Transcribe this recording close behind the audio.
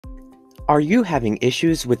Are you having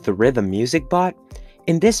issues with the Rythm Music Bot?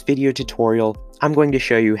 In this video tutorial, I'm going to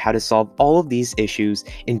show you how to solve all of these issues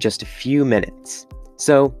in just a few minutes.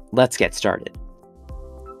 So let's get started.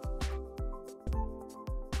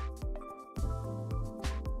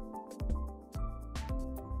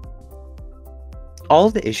 All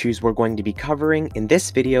of the issues we're going to be covering in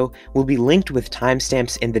this video will be linked with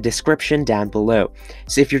timestamps in the description down below.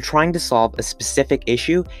 So if you're trying to solve a specific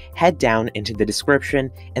issue, head down into the description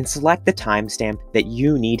and select the timestamp that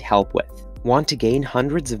you need help with. Want to gain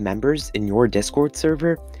hundreds of members in your Discord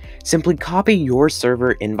server? Simply copy your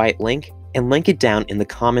server invite link and link it down in the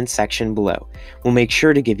comments section below. We'll make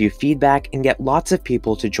sure to give you feedback and get lots of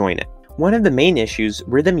people to join it. One of the main issues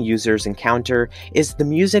Rythm users encounter is the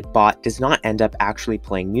music bot does not end up actually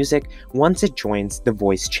playing music once it joins the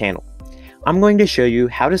voice channel. I'm going to show you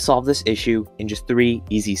how to solve this issue in just 3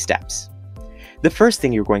 easy steps. The first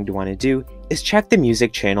thing you're going to want to do is check the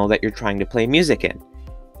music channel that you're trying to play music in.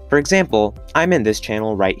 For example, I'm in this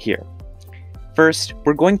channel right here. First,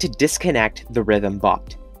 we're going to disconnect the Rythm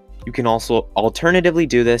bot. You can also alternatively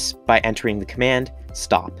do this by entering the command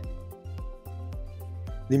stop.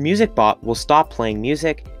 The music bot will stop playing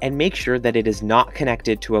music and make sure that it is not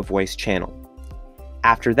connected to a voice channel.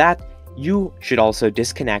 After that, you should also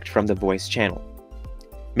disconnect from the voice channel.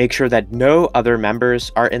 Make sure that no other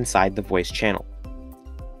members are inside the voice channel.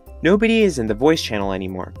 Nobody is in the voice channel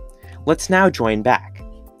anymore. Let's now join back.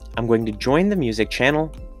 I'm going to join the music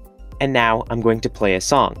channel, and now I'm going to play a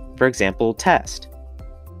song, for example, Test.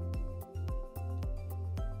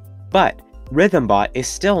 But Rythm Bot is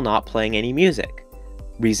still not playing any music.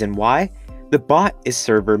 Reason why? The bot is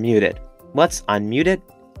server muted. Let's unmute it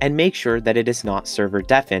and make sure that it is not server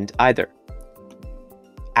deafened either.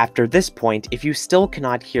 After this point, if you still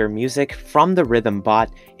cannot hear music from the Rythm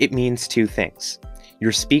bot, it means 2 things.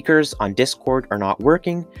 Your speakers on Discord are not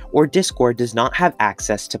working, or Discord does not have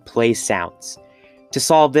access to play sounds. To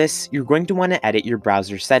solve this, you're going to want to edit your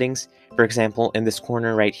browser settings. For example, in this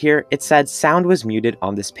corner right here, it said sound was muted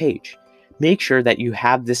on this page. Make sure that you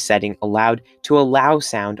have this setting allowed to allow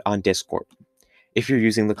sound on Discord. If you're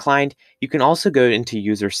using the client, you can also go into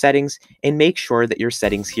user settings and make sure that your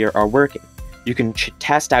settings here are working. You can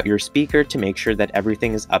test out your speaker to make sure that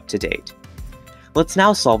everything is up to date. Let's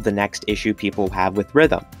now solve the next issue people have with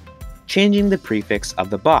Rythm: changing the prefix of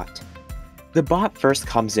the bot. The bot first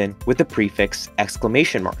comes in with the prefix !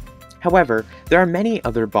 However, there are many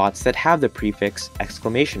other bots that have the prefix !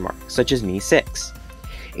 such as Me6.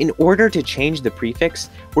 In order to change the prefix,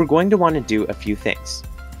 we're going to want to do a few things.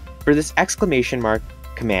 For this !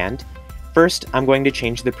 command, first I'm going to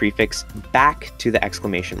change the prefix back to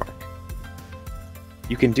the !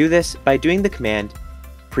 You can do this by doing the command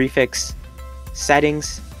prefix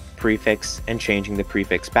settings prefix and changing the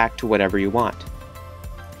prefix back to whatever you want.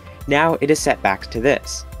 Now it is set back to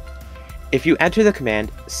this. If you enter the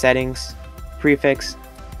command settings prefix,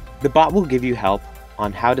 the bot will give you help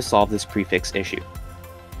on how to solve this prefix issue.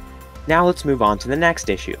 Now let's move on to the next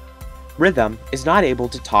issue. Rythm is not able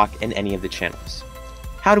to talk in any of the channels.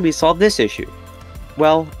 How do we solve this issue?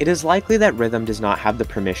 Well, it is likely that Rythm does not have the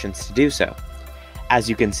permissions to do so. As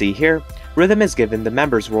you can see here, Rythm is given the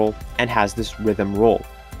members role and has this Rythm role.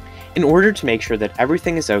 In order to make sure that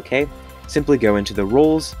everything is okay, simply go into the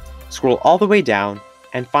roles, scroll all the way down,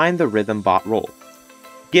 and find the Rythm bot role.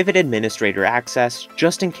 Give it administrator access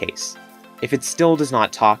just in case. If it still does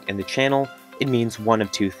not talk in the channel, it means one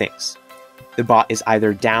of 2 things. The bot is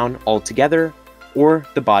either down altogether, or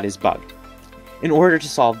the bot is bugged. In order to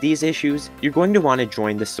solve these issues, you're going to want to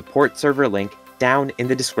join the support server link down in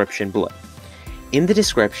the description below. In the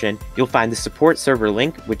description, you'll find the support server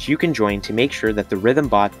link which you can join to make sure that the Rythm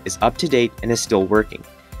bot is up to date and is still working.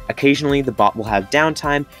 Occasionally, the bot will have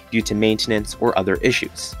downtime due to maintenance or other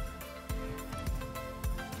issues.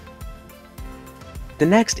 The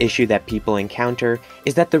next issue that people encounter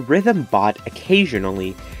is that the Rythm bot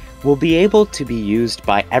occasionally will be able to be used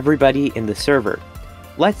by everybody in the server.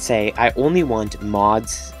 Let's say I only want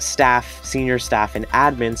mods, staff, senior staff, and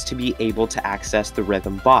admins to be able to access the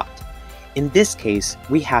Rythm bot. In this case,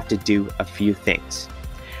 we have to do a few things.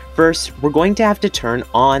 First, we're going to have to turn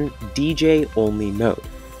on DJ only mode.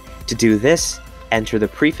 To do this, enter the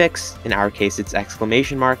prefix, in our case it's !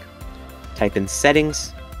 Type in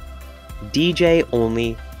settings, DJ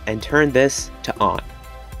only, and turn this to on.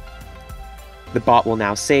 The bot will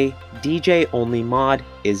now say DJ only mode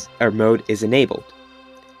is enabled.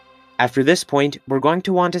 After this point, we're going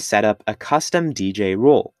to want to set up a custom DJ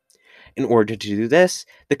role. In order to do this,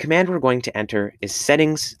 the command we're going to enter is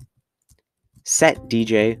settings, set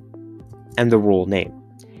DJ, and the role name.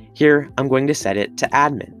 Here, I'm going to set it to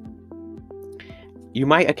admin. you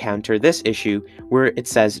might encounter this issue where it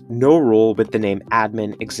says no role with the name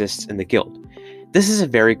admin exists in the guild. This is a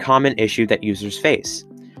very common issue that users face.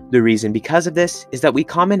 The reason because of this is that we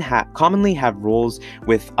commonly have roles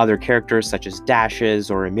with other characters such as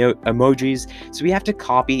dashes or emojis, so we have to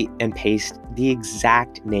copy and paste the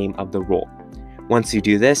exact name of the role. Once you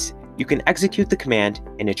do this, you can execute the command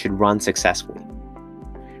and it should run successfully.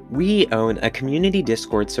 We own a community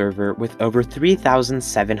Discord server with over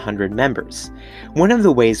 3,700 members. One of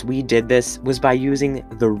the ways we did this was by using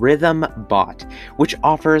the Rythm Bot, which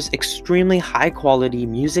offers extremely high-quality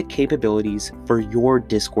music capabilities for your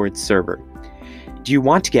Discord server. Do you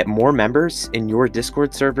want to get more members in your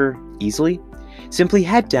Discord server easily? Simply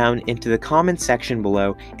head down into the comments section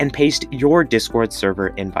below and paste your Discord server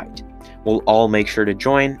invite. We'll all make sure to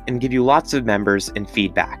join and give you lots of members and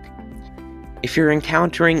feedback. If you're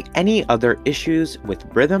encountering any other issues with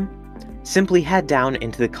Rythm, simply head down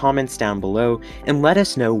into the comments down below and let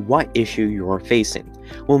us know what issue you're facing.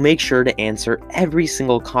 We'll make sure to answer every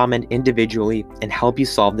single comment individually and help you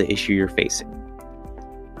solve the issue you're facing.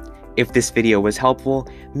 If this video was helpful,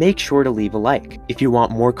 make sure to leave a like. If you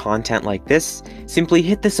want more content like this, simply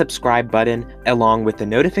hit the subscribe button along with the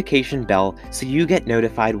notification bell so you get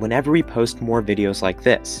notified whenever we post more videos like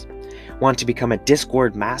this. Want to become a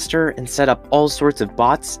Discord master and set up all sorts of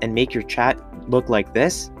bots and make your chat look like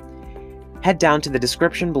this? Head down to the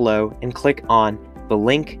description below and click on the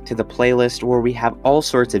link to the playlist where we have all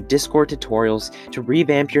sorts of Discord tutorials to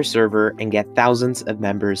revamp your server and get thousands of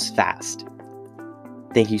members fast.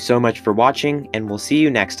 Thank you so much for watching, and we'll see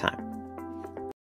you next time.